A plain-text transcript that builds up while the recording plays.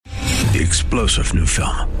The explosive new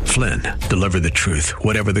film, Flynn, deliver the truth,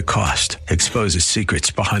 whatever the cost, exposes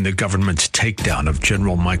secrets behind the government's takedown of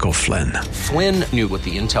General Michael Flynn. Flynn knew what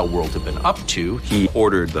the intel world had been up to. He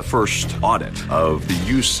ordered the first audit of the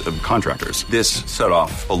use of contractors. This set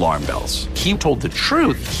off alarm bells. He told the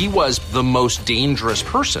truth. He was the most dangerous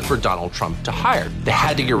person for Donald Trump to hire. They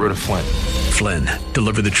had to get rid of Flynn. Flynn,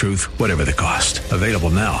 deliver the truth, whatever the cost. Available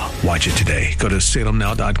now. Watch it today. Go to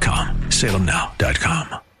salemnow.com.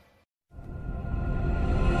 salemnow.com.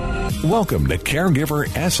 Welcome to Caregiver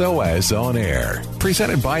SOS On Air,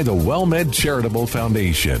 presented by the WellMed Charitable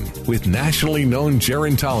Foundation, with nationally known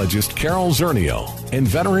gerontologist Carol Zernial and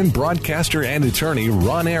veteran broadcaster and attorney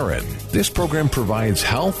Ron Aaron. This program provides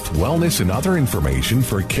health, wellness, and other information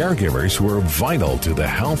for caregivers who are vital to the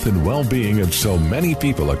health and well-being of so many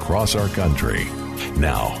people across our country.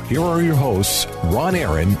 Now, here are your hosts, Ron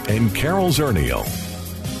Aaron and Carol Zernial.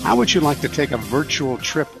 How would you like to take a virtual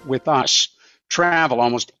trip with us? Travel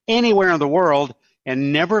almost anywhere in the world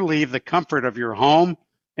and never leave the comfort of your home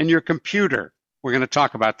and your computer. We're going to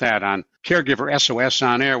talk about that on Caregiver SOS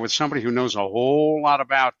On Air with somebody who knows a whole lot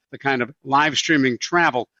about the kind of live streaming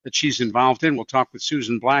travel that she's involved in. We'll talk with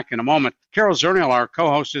Susan Black in a moment. Carol Zernial, our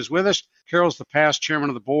co-host, is with us. Carol's the past chairman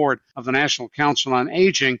of the board of the National Council on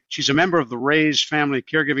Aging. She's a member of the Raise Family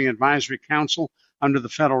Caregiving Advisory Council under the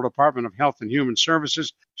Federal Department of Health and Human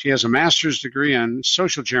Services. She has a master's degree in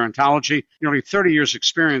social gerontology, nearly 30 years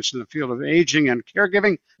experience in the field of aging and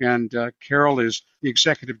caregiving. And Carol is the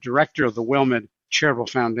executive director of the WellMed Charitable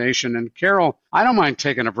Foundation. And Carol, I don't mind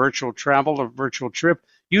taking a virtual trip.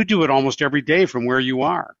 You do it almost every day from where you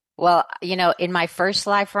are. Well, in my first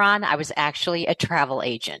life, Ron, I was actually a travel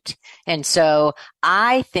agent. And so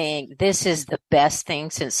I think this is the best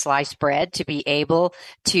thing since sliced bread, to be able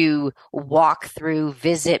to walk through,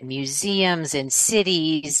 visit museums and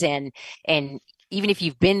cities. And even if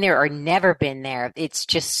you've been there or never been there, it's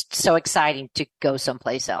just so exciting to go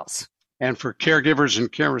someplace else. And for caregivers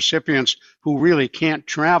and care recipients who really can't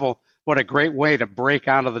travel, what a great way to break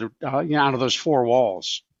out of out of those four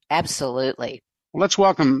walls. Absolutely. Well, let's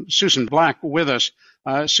welcome Susan Black with us.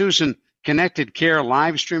 Susan, Connected Care,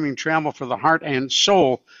 live streaming travel for the heart and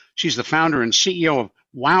soul. She's the founder and CEO of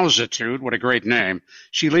Wowzitude. What a great name.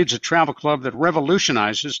 She leads a travel club that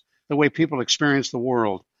revolutionizes the way people experience the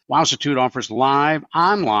world. Wowzitude offers live,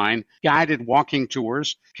 online, guided walking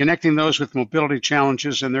tours, connecting those with mobility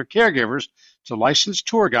challenges and their caregivers to licensed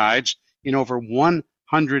tour guides in over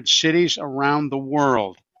 100 cities around the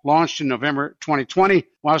world. Launched in November 2020,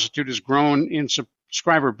 Wowzitude has grown in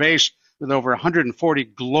subscriber base with over 140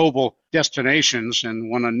 global destinations and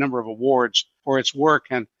won a number of awards for its work.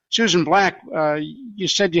 And Susan Black, you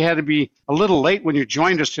said you had to be a little late when you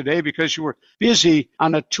joined us today because you were busy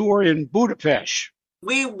on a tour in Budapest.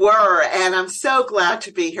 We were, and I'm so glad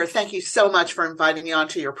to be here. Thank you so much for inviting me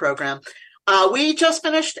onto your program. We just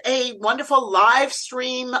finished a wonderful live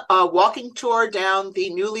stream walking tour down the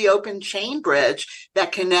newly opened chain bridge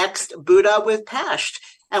that connects Buda with Pest.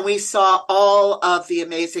 And we saw all of the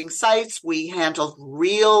amazing sights. We handled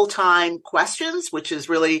real-time questions, which is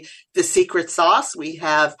really the secret sauce. We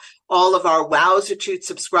have all of our Wowzitude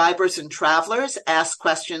subscribers and travelers ask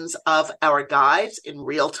questions of our guides in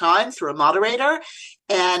real time through a moderator.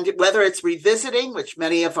 And whether it's revisiting, which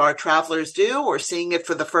many of our travelers do, or seeing it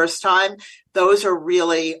for the first time, those are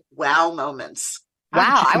really wow moments.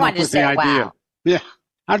 Wow, I wanted to say wow. Yeah.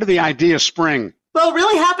 How did the idea spring? Well, it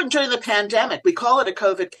really happened during the pandemic. We call it a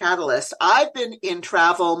COVID catalyst. I've been in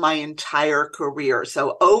travel my entire career,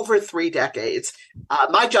 so over 3 decades.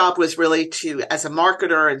 My job was really to, as a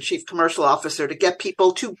marketer and chief commercial officer, to get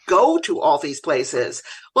people to go to all these places.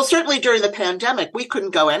 Well, certainly during the pandemic, we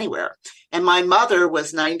couldn't go anywhere. And my mother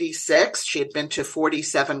was 96. She had been to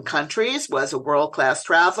 47 countries, was a world-class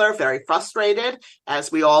traveler, very frustrated,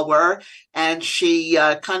 as we all were. And she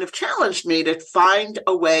kind of challenged me to find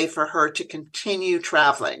a way for her to continue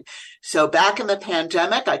traveling. So back in the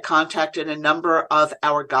pandemic, I contacted a number of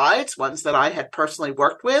our guides, ones that I had personally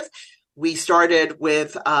worked with. We started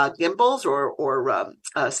with gimbals or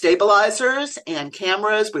stabilizers and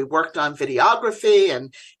cameras. We worked on videography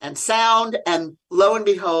and sound. And lo and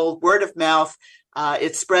behold, word of mouth,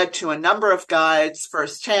 it spread to a number of guides,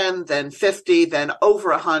 first 10, then 50, then over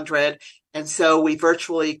 100. And so we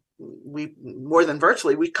cover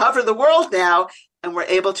the world now. And we're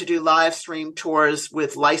able to do live stream tours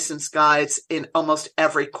with licensed guides in almost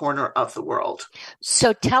every corner of the world.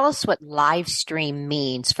 So tell us what live stream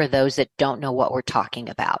means for those that don't know what we're talking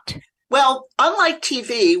about. Well, unlike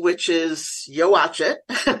TV, which is you watch it,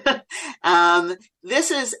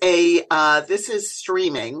 this is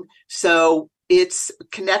streaming. So It's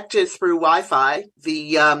connected through Wi-Fi.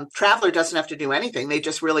 The traveler doesn't have to do anything. They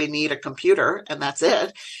just really need a computer, and that's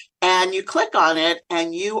it. And you click on it,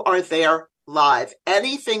 and you are there live.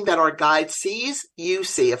 Anything that our guide sees, you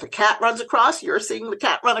see. If a cat runs across, you're seeing the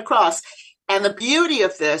cat run across. And the beauty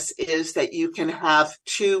of this is that you can have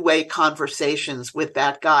two-way conversations with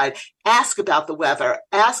that guide. Ask about the weather.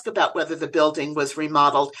 Ask about whether the building was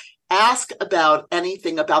remodeled. Ask about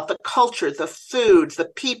anything about the culture, the food, the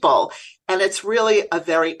people. And it's really a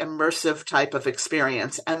very immersive type of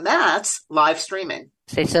experience. And that's live streaming.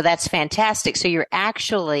 So that's fantastic. So you're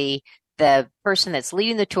actually, the person that's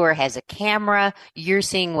leading the tour has a camera. You're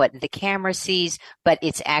seeing what the camera sees, but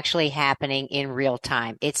it's actually happening in real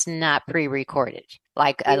time. It's not pre-recorded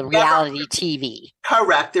like a reality TV.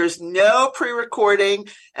 Correct. There's no pre-recording.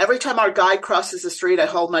 Every time our guide crosses the street, I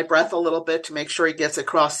hold my breath a little bit to make sure he gets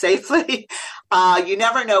across safely. You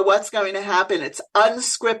never know what's going to happen. It's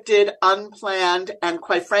unscripted, unplanned, and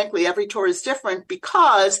quite frankly, every tour is different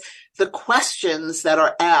because the questions that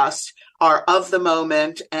are asked are of the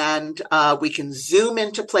moment, and we can zoom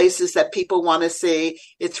into places that people want to see.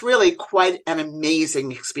 It's really quite an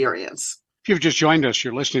amazing experience. If you've just joined us,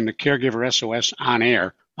 you're listening to Caregiver SOS On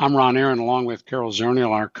Air. I'm Ron Aaron, along with Carol Zernial,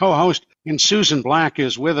 our co-host, and Susan Black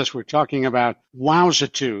is with us. We're talking about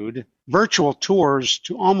Wowzitude, virtual tours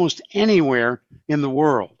to almost anywhere in the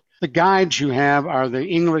world. The guides you have, are they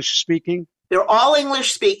English speaking? They're all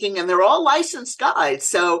English speaking, and they're all licensed guides.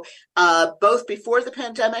 So both before the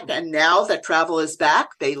pandemic and now that travel is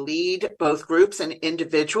back, they lead both groups and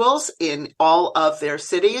individuals in all of their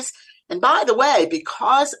cities. And by the way,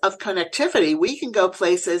 because of connectivity, we can go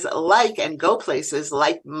places like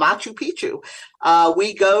Machu Picchu.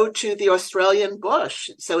 We go to the Australian bush.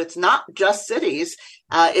 So it's not just cities.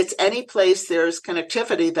 It's any place there's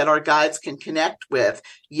connectivity that our guides can connect with.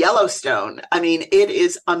 Yellowstone. I mean, it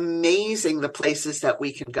is amazing the places that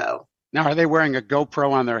we can go. Now, are they wearing a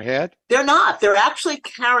GoPro on their head? They're not. They're actually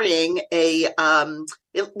carrying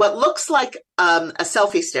what looks like a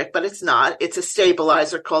selfie stick, but it's not. It's a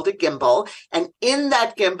stabilizer called a gimbal. And in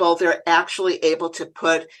that gimbal, they're actually able to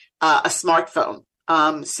put a smartphone.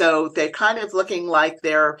 So they're kind of looking like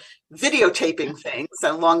they're videotaping things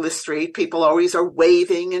along the street. People always are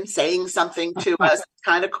waving and saying something to us. It's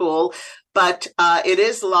kind of cool. But it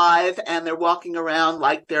is live, and they're walking around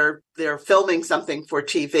like they're filming something for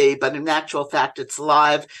TV. But in actual fact, it's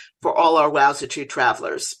live for all our Wowzitude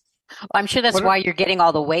travelers. Well, I'm sure that's why you're getting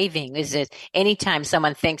all the waving. Is it anytime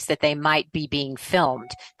someone thinks that they might be being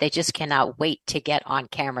filmed, they just cannot wait to get on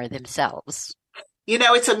camera themselves. You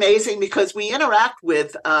know, it's amazing because we interact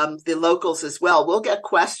with the locals as well. We'll get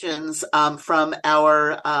questions from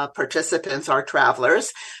our participants, our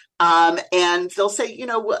travelers. And they'll say,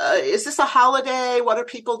 is this a holiday? What are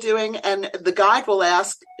people doing? And the guide will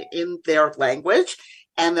ask in their language,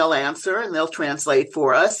 and they'll answer and they'll translate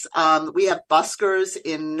for us. We have buskers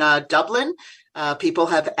in Dublin. People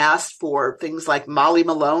have asked for things like Molly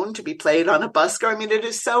Malone to be played on a busker. I mean, it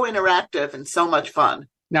is so interactive and so much fun.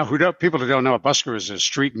 Now, people who don't know, a busker is a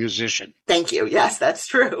street musician. Thank you. Yes, that's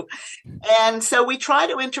true. And so we try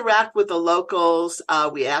to interact with the locals.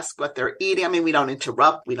 We ask what they're eating. I mean, we don't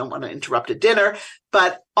interrupt. We don't want to interrupt a dinner.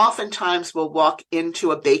 But oftentimes we'll walk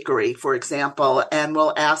into a bakery, for example, and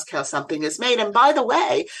we'll ask how something is made. And by the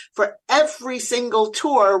way, for every single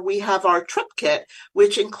tour, we have our trip kit,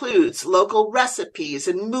 which includes local recipes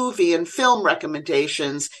and movie and film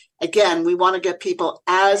recommendations. Again, we want to get people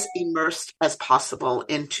as immersed as possible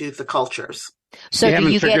into the cultures. So do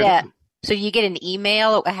you get an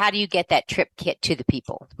email? How do you get that trip kit to the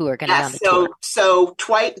people who are going to be on the tour?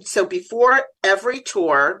 So before every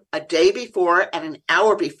tour, a day before and an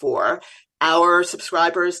hour before, our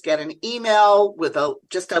subscribers get an email with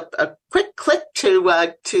just a quick click to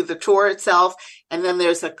the tour itself, and then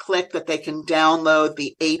there's a click that they can download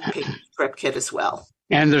the 8-page trip kit as well.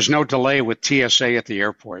 And there's no delay with TSA at the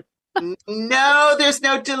airport. No, there's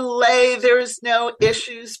no delay. There's no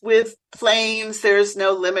issues with planes. There's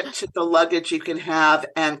no limit to the luggage you can have.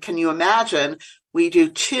 And can you imagine? We do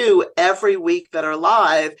 2 every week that are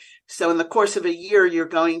live. So in the course of a year, you're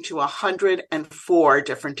going to 104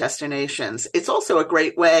 different destinations. It's also a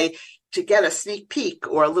great way to get a sneak peek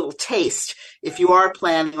or a little taste if you are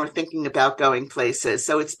planning or thinking about going places.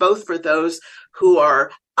 So it's both for those who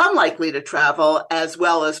are unlikely to travel as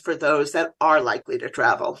well as for those that are likely to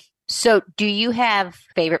travel. So do you have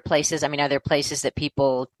favorite places? I mean, are there places that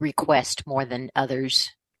people request more than others?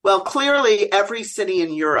 Well, clearly every city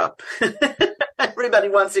in Europe everybody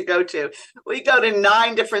wants to go to. We go to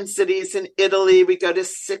 9 different cities in Italy. We go to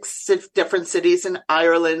 6 different cities in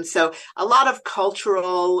Ireland. So a lot of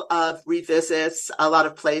cultural revisits, a lot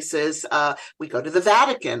of places. We go to the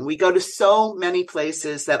Vatican. We go to so many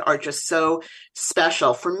places that are just so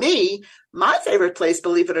special. For me, my favorite place,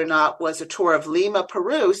 believe it or not, was a tour of Lima,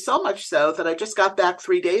 Peru, so much so that I just got back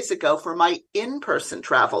 3 days ago for my in-person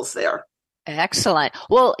travels there. Excellent.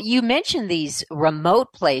 Well, you mentioned these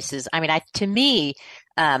remote places. I mean, to me,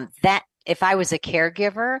 that if I was a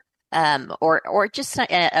caregiver, or just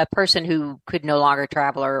a person who could no longer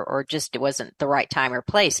travel or just it wasn't the right time or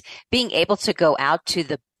place, being able to go out to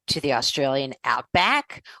the Australian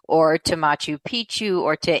outback or to Machu Picchu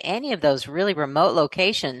or to any of those really remote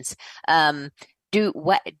locations. Do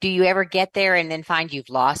you ever get there and then find you've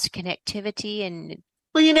lost connectivity? And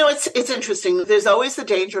well, it's interesting. There's always the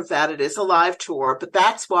danger of that. It is a live tour, but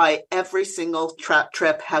that's why every single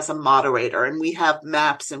trip has a moderator, and we have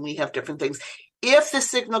maps and we have different things. If the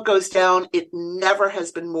signal goes down, it never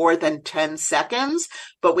has been more than 10 seconds,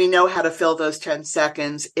 but we know how to fill those 10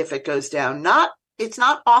 seconds if it goes down. It's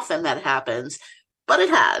not often that happens, but it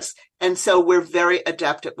has. And so we're very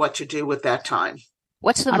adept at what to do with that time.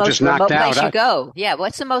 What's the most remote place you go? Yeah,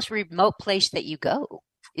 what's the most remote place that you go?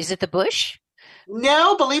 Is it the bush?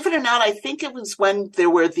 No, believe it or not, I think it was when there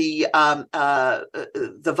were the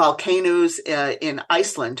volcanoes in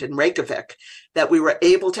Iceland, in Reykjavik, that we were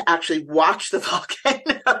able to actually watch the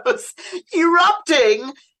volcanoes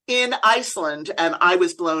erupting in Iceland, and I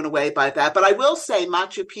was blown away by that. But I will say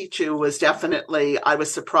Machu Picchu was definitely, I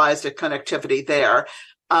was surprised at connectivity there,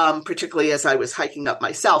 particularly as I was hiking up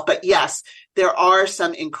myself. But yes, there are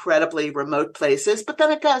some incredibly remote places. But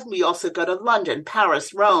then again, we also go to London,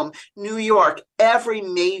 Paris, Rome, New York, every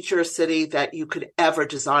major city that you could ever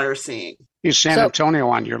desire seeing. Is San Antonio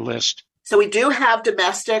on your list? So we do have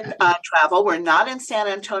domestic travel. We're not in San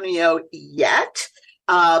Antonio yet,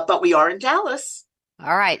 but we are in Dallas.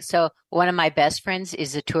 All right. So one of my best friends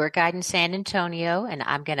is a tour guide in San Antonio, and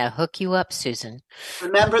I'm going to hook you up, Susan.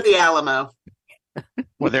 Remember the Alamo.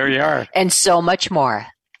 Well, there you are. And so much more.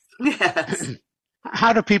 Yes.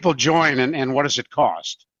 How do people join, and what does it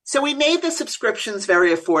cost? So we made the subscriptions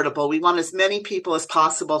very affordable. We want as many people as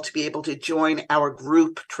possible to be able to join our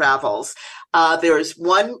group travels. There's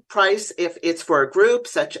one price if it's for a group,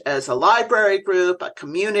 such as a library group, a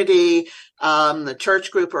community, the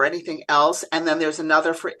church group, or anything else. And then there's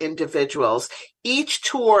another for individuals. Each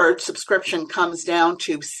tour subscription comes down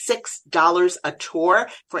to $6 a tour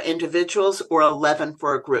for individuals or $11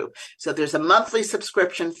 for a group. So there's a monthly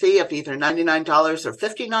subscription fee of either $99 or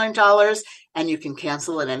 $59, and you can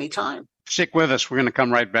cancel at any time. Stick with us. We're going to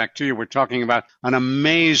come right back to you. We're talking about an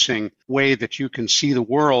amazing way that you can see the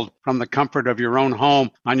world from the comfort of your own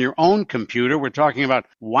home on your own computer. We're talking about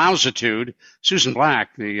Wowzitude. Susan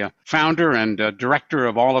Black, the founder and director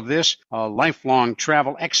of all of this, a lifelong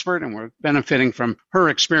travel expert, and we're benefiting from her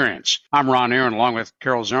experience. I'm Ron Aaron, along with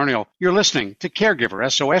Carol Zernial. You're listening to Caregiver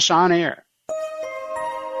SOS On Air.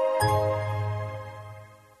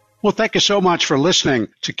 Well, thank you so much for listening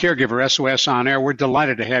to Caregiver SOS On Air. We're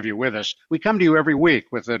delighted to have you with us. We come to you every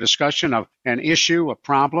week with a discussion of an issue, a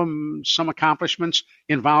problem, some accomplishments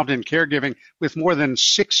involved in caregiving with more than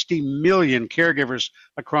 60 million caregivers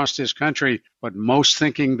across this country, but most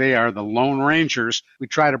thinking they are the Lone Rangers. We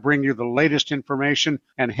try to bring you the latest information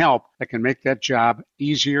and help that can make that job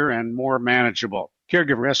easier and more manageable.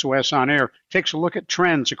 Caregiver SOS On Air takes a look at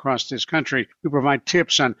trends across this country. We provide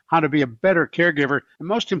tips on how to be a better caregiver and,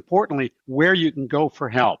 most importantly, where you can go for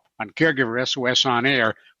help. On Caregiver SOS On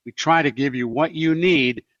Air, we try to give you what you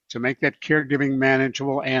need to make that caregiving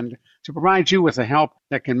manageable and to provide you with the help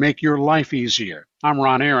that can make your life easier. I'm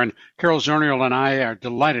Ron Aaron. Carol Zernial and I are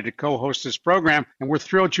delighted to co-host this program, and we're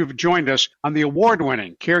thrilled you've joined us on the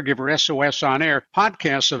award-winning Caregiver SOS On Air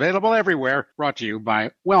podcast, available everywhere, brought to you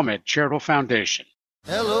by WellMed Charitable Foundation.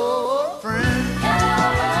 Hello, friend.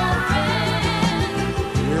 Hello, friend.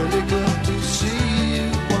 Really good to see you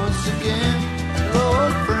once again. Hello,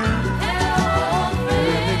 friend. Hello,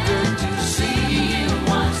 friend. Really good to see you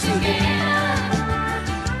once again.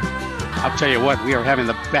 I'll tell you what, we are having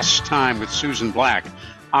the best time with Susan Black.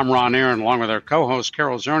 I'm Ron Aaron, along with our co-host,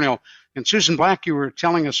 Carol Zernial. And Susan Black, you were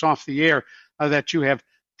telling us off the air that you have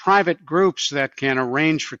private groups that can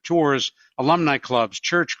arrange for tours, alumni clubs,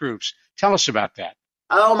 church groups. Tell us about that.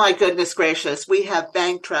 Oh, my goodness gracious. We have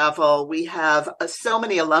bank travel. We have so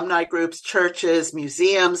many alumni groups, churches,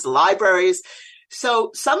 museums, libraries.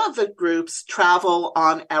 So some of the groups travel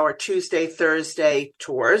on our Tuesday, Thursday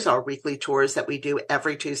tours, our weekly tours that we do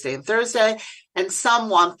every Tuesday and Thursday. And some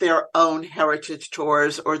want their own heritage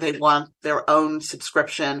tours, or they want their own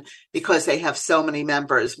subscription because they have so many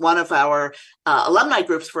members. One of our alumni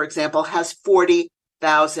groups, for example, has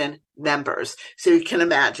 40,000 members. So you can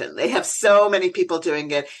imagine they have so many people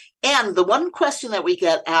doing it. And the one question that we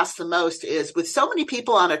get asked the most is, with so many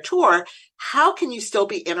people on a tour, how can you still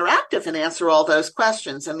be interactive and answer all those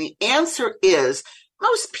questions? And the answer is,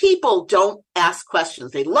 most people don't ask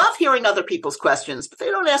questions. They love hearing other people's questions, but they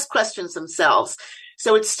don't ask questions themselves.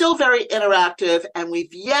 So it's still very interactive, and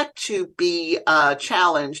we've yet to be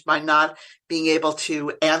challenged by not being able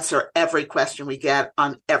to answer every question we get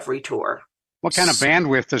on every tour. What kind of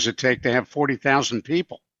bandwidth does it take to have 40,000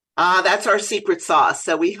 people? That's our secret sauce.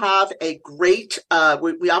 So we have a great,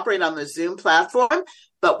 we operate on the Zoom platform,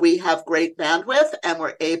 but we have great bandwidth, and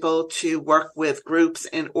we're able to work with groups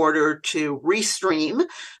in order to restream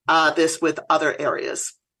this with other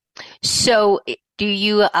areas. So do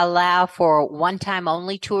you allow for one-time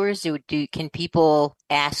only tours? Can people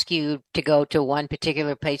ask you to go to one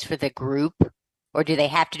particular place for the group, or do they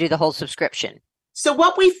have to do the whole subscription? So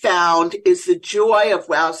what we found is the joy of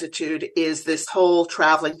Wowzitude is this whole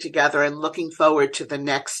traveling together and looking forward to the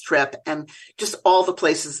next trip and just all the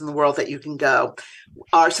places in the world that you can go.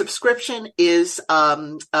 Our subscription is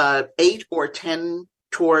 8 or 10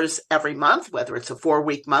 tours every month, whether it's a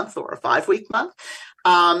 4-week month or a 5-week month.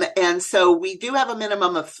 And so we do have a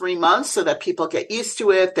minimum of 3 months so that people get used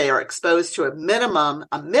to it. They are exposed to a minimum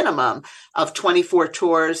of 24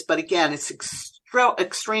 tours. But again, it's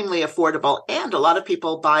extremely affordable, and a lot of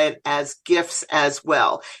people buy it as gifts as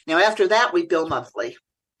well. Now, after that, we bill monthly.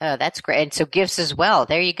 Oh, that's great. And so gifts as well.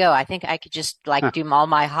 There you go. I think I could just do all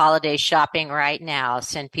my holiday shopping right now,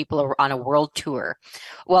 send people on a world tour.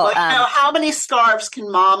 Well, how many scarves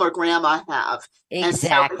can mom or grandma have? Exactly. And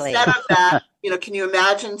so instead of that, can you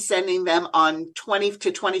imagine sending them on 20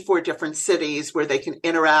 to 24 different cities where they can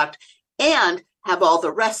interact and have all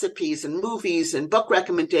the recipes and movies and book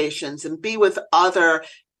recommendations and be with other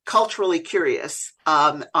culturally curious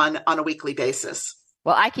on a weekly basis?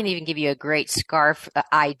 Well, I can even give you a great scarf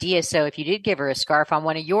idea. So if you did give her a scarf on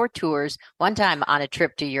one of your tours, one time on a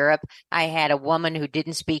trip to Europe, I had a woman who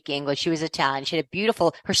didn't speak English. She was Italian. She had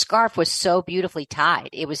her scarf was so beautifully tied.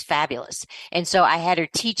 It was fabulous. And so I had her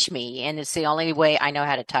teach me, and it's the only way I know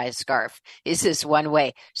how to tie a scarf is this one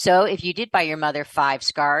way. So if you did buy your mother 5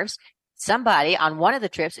 scarves, somebody on one of the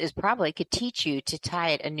trips could teach you to tie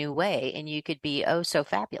it a new way, and you could be oh so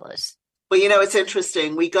fabulous. Well, it's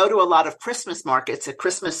interesting. We go to a lot of Christmas markets at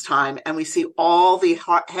Christmas time, and we see all the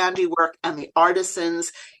handiwork and the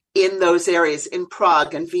artisans in those areas, in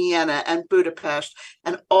Prague and Vienna and Budapest,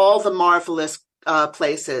 and all the marvelous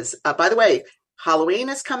places. By the way, Halloween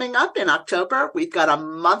is coming up in October. We've got a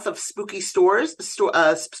month of spooky stories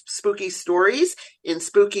in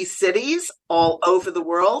spooky cities all over the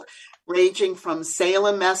world, ranging from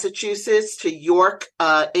Salem, Massachusetts to York,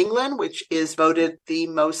 England, which is voted the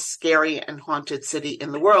most scary and haunted city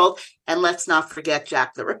in the world. And let's not forget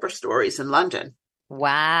Jack the Ripper stories in London.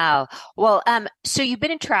 Wow. Well, so you've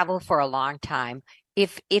been in travel for a long time.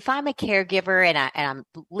 If I'm a caregiver and I'm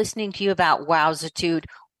listening to you about Wowzitude,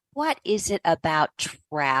 what is it about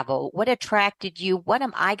travel? What attracted you? What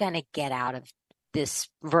am I going to get out of this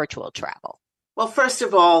virtual travel? Well, first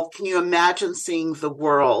of all, can you imagine seeing the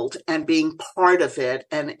world and being part of it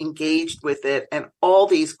and engaged with it, and all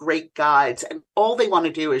these great guides, and all they want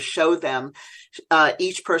to do is show them,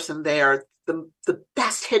 each person there, the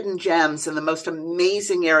best hidden gems and the most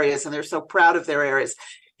amazing areas, and they're so proud of their areas.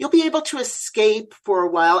 You'll be able to escape for a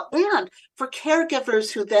while. And for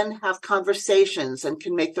caregivers who then have conversations and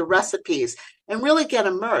can make the recipes and really get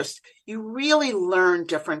immersed, you really learn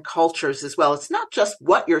different cultures as well. It's not just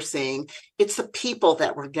what you're seeing, it's the people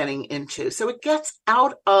that we're getting into. So it gets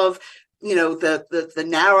out of the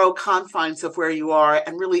narrow confines of where you are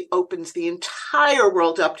and really opens the entire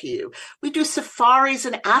world up to you. We do safaris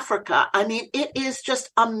in Africa. I mean, it is just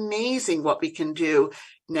amazing what we can do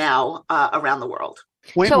now around the world.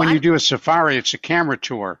 When you do a safari, it's a camera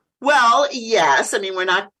tour. Well, yes. I mean, we're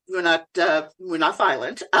not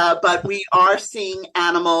violent, but we are seeing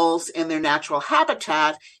animals in their natural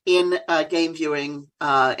habitat in game viewing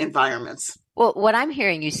environments. Well, what I'm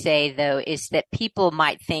hearing you say, though, is that people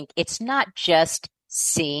might think it's not just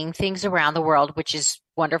seeing things around the world, which is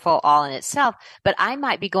wonderful all in itself, but I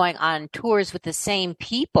might be going on tours with the same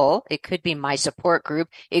people. It could be my support group.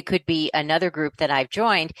 It could be another group that I've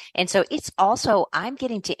joined. And so it's also, I'm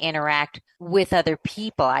getting to interact with other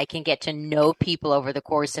people. I can get to know people over the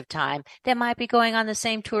course of time that might be going on the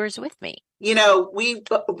same tours with me. You know, we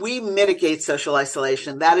mitigate social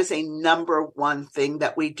isolation. That is a number one thing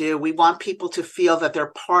that we do. We want people to feel that they're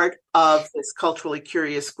part of this culturally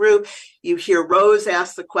curious group. You hear Rose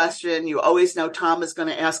ask the question. You always know Tom is going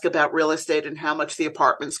to ask about real estate and how much the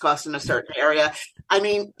apartments cost in a certain area. I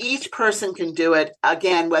mean, each person can do it.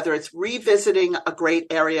 Again, whether it's revisiting a great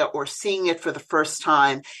area or seeing it for the first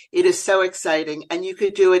time, it is so exciting. And you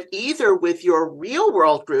could do it either with your real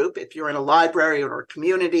world group, if you're in a library or a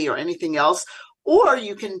community or anything else, or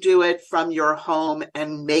you can do it from your home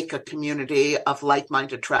and make a community of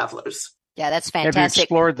like-minded travelers. Yeah, that's fantastic. Have you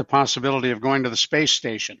explored the possibility of going to the space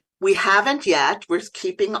station? We haven't yet. We're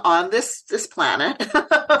keeping on this planet,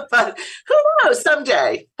 but who knows,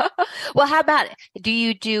 someday. Well, how about, do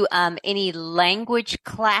you do any language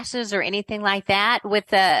classes or anything like that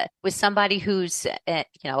with somebody who's a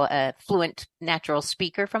fluent natural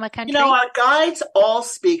speaker from a country? You know, our guides all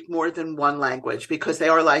speak more than one language because they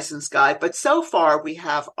are licensed guide, but so far we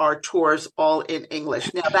have our tours all in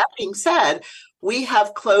English. Now, that being said, we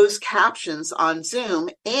have closed captions on Zoom,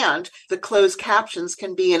 and the closed captions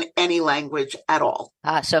can be in any language at all.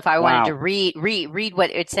 So if I wanted to read what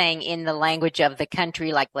it's saying in the language of the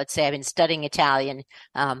country, like let's say I've been studying Italian,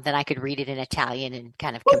 then I could read it in Italian and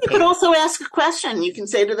kind of compare. You could also ask a question. You can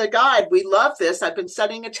say to the guide, we love this. I've been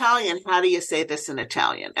studying Italian. How do you say this in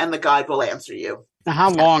Italian? And the guide will answer you. Now, how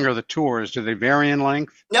long are the tours? Do they vary in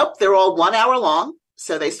length? Nope, they're all 1 hour long.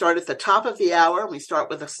 So they start at the top of the hour, and we start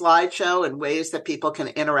with a slideshow and ways that people can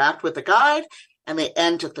interact with the guide, and they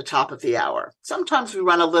end at the top of the hour. Sometimes we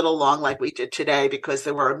run a little long like we did today because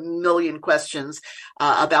there were a million questions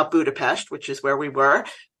about Budapest, which is where we were.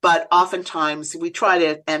 But oftentimes we try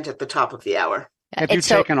to end at the top of the hour. Have you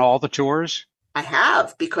taken all the tours? I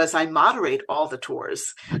have, because I moderate all the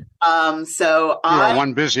tours. You're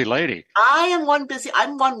one busy lady. I'm one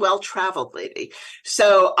well-traveled lady.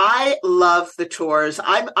 So I love the tours.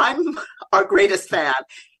 I'm our greatest fan.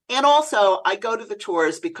 And also I go to the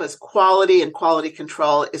tours because quality and quality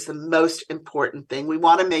control is the most important thing. We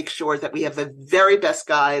want to make sure that we have the very best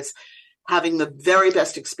guides having the very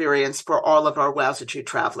best experience for all of our Wowzitude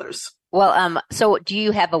travelers. Well, so do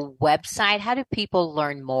you have a website? How do people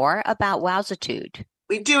learn more about Wowzitude?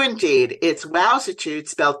 We do indeed. It's Wowzitude,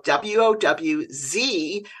 spelled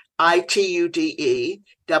WOWZITUDE,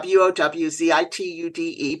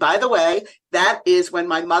 WOWZITUDE. By the way, that is when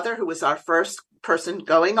my mother, who was our first person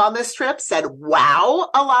going on this trip, said wow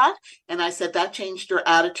a lot. And I said, that changed her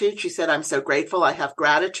attitude. She said, I'm so grateful. I have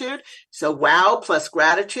gratitude. So wow plus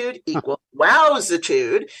gratitude equals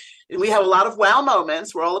Wowzitude. And we have a lot of wow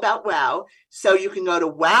moments. We're all about wow. So you can go to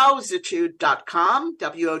wowzitude.com,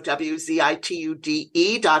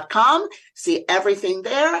 WOWZITUDE.com, see everything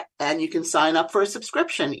there, and you can sign up for a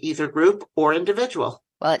subscription, either group or individual.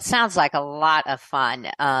 Well, it sounds like a lot of fun.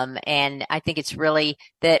 And I think it's really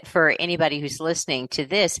that for anybody who's listening to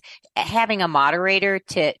this, having a moderator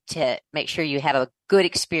to make sure you have a good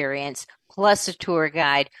experience, plus a tour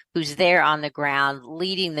guide who's there on the ground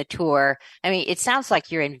leading the tour. I mean, it sounds like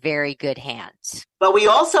you're in very good hands. But we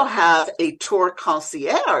also have a tour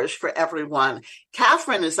concierge for everyone.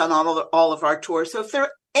 Catherine is on all of our tours. So if there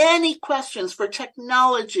are any questions for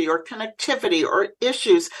technology or connectivity or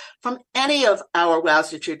issues from any of our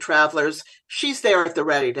Wowzitude travelers, she's there at the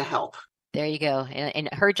ready to help. There you go. And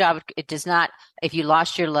her job, it does not, if you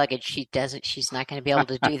lost your luggage, she's not going to be able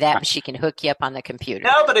to do that, but she can hook you up on the computer.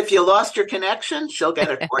 No, but if you lost your connection, she'll get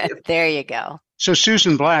it for you. There you go. So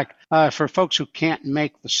Susan Black, for folks who can't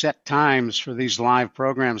make the set times for these live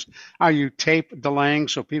programs, are you tape delaying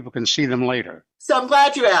so people can see them later? So I'm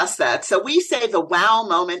glad you asked that. So we say the wow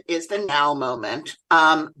moment is the now moment.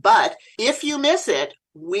 But if you miss it,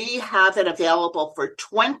 we have it available for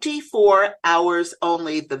 24 hours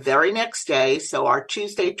only the very next day. So our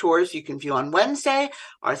Tuesday tours you can view on Wednesday.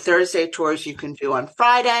 Our Thursday tours you can view on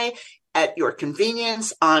Friday at your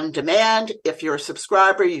convenience on demand. If you're a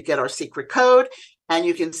subscriber, you get our secret code and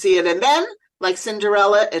you can see it. And then, like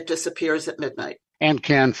Cinderella, it disappears at midnight. And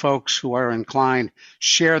can folks who are inclined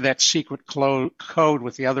share that secret code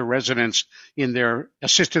with the other residents in their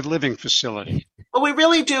assisted living facility? Well, we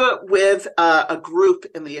really do it with a group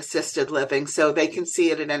in the assisted living, so they can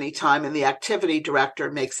see it at any time, and the activity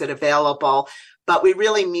director makes it available But we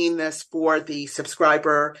really mean this for the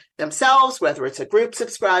subscriber themselves, whether it's a group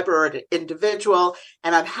subscriber or an individual.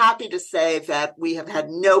 And I'm happy to say that we have had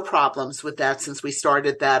no problems with that since we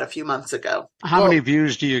started that a few months ago. How many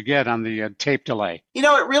views do you get on the tape delay? You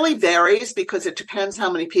know, it really varies because it depends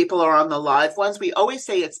how many people are on the live ones. We always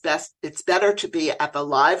say it's better to be at the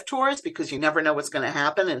live tours because you never know what's going to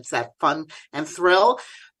happen. And it's that fun and thrill.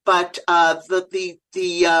 But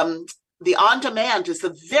the on-demand is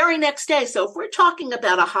the very next day. So if we're talking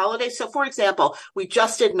about a holiday, so for example, we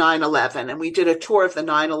just did 9/11 and we did a tour of the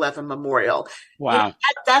 9/11 memorial. Wow. You know,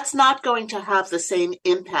 that's not going to have the same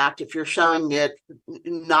impact if you're showing it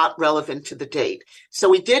not relevant to the date. So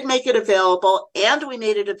we did make it available, and we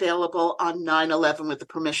made it available on 9/11 with the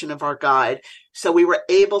permission of our guide. So we were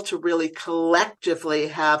able to really collectively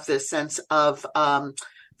have this sense of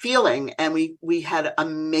feeling, and we had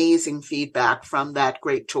amazing feedback from that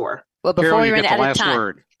great tour. Well, before Carol, we you run get the out of last time,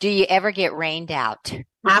 word. do you ever get rained out?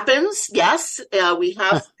 Happens, yes. We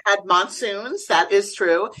have had monsoons. That is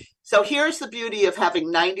true. So here's the beauty of having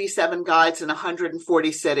 97 guides in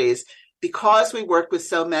 140 cities. Because we work with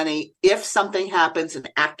so many, if something happens, an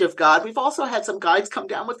act of God, we've also had some guides come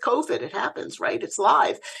down with COVID. It happens, right? It's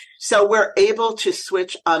live. So we're able to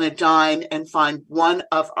switch on a dime and find one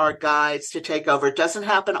of our guides to take over. It doesn't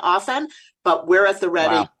happen often, but we're at the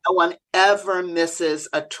ready. Wow. No one ever misses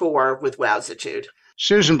a tour with Wowzitude.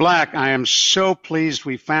 Susan Black, I am so pleased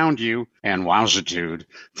we found you and Wowzitude.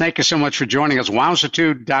 Thank you so much for joining us.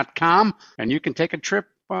 Wowzitude.com, and you can take a trip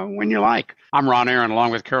when you like. I'm Ron Aaron,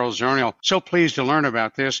 along with Carol Zernial. So pleased to learn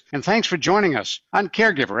about this, and thanks for joining us on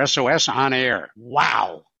Caregiver SOS On Air.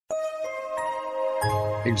 Wow.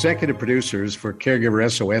 Executive producers for Caregiver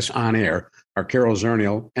SOS On Air are Carol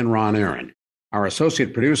Zernial and Ron Aaron. Our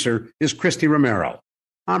associate producer is Christy Romero.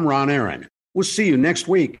 I'm Ron Aaron. We'll see you next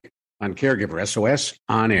week on Caregiver SOS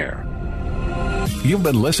On Air. You've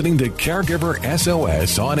been listening to Caregiver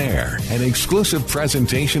SOS On Air, an exclusive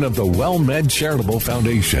presentation of the WellMed Charitable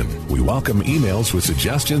Foundation. We welcome emails with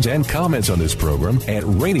suggestions and comments on this program at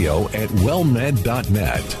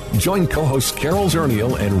radio@wellmed.net. Join co-hosts Carol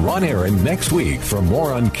Zernial and Ron Aaron next week for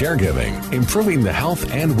more on caregiving, improving the health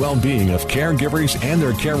and well-being of caregivers and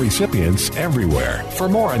their care recipients everywhere. For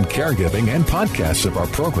more on caregiving and podcasts of our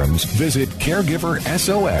programs, visit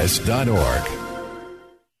caregiversos.org.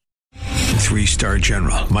 3-star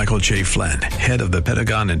General Michael J. Flynn, head of the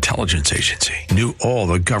Pentagon Intelligence Agency, knew all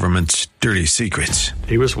the government's dirty secrets.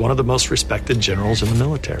 He was one of the most respected generals in the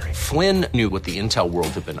military. Flynn knew what the intel world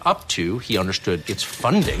had been up to. He understood its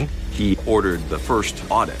funding. He ordered the first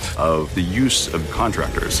audit of the use of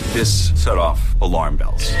contractors. This set off alarm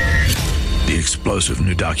bells. The explosive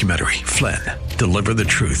new documentary, Flynn, Deliver the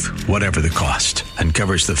Truth, Whatever the Cost,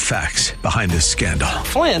 uncovers the facts behind this scandal.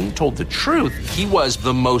 Flynn told the truth. He was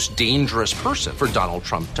the most dangerous person for Donald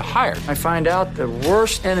Trump to hire. I find out the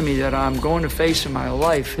worst enemy that I'm going to face in my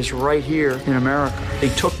life is right here in America. They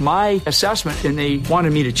took my assessment and they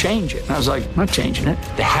wanted me to change it. And I was like, I'm not changing it.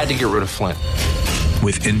 They had to get rid of Flynn.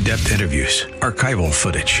 With in-depth interviews, archival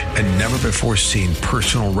footage, and never-before-seen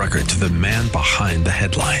personal records of the man behind the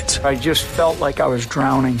headlines. I just felt like I was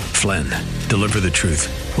drowning. Flynn, Deliver the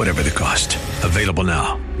Truth, Whatever the Cost. Available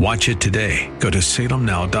now. Watch it today. Go to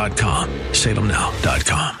salemnow.com.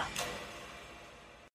 salemnow.com.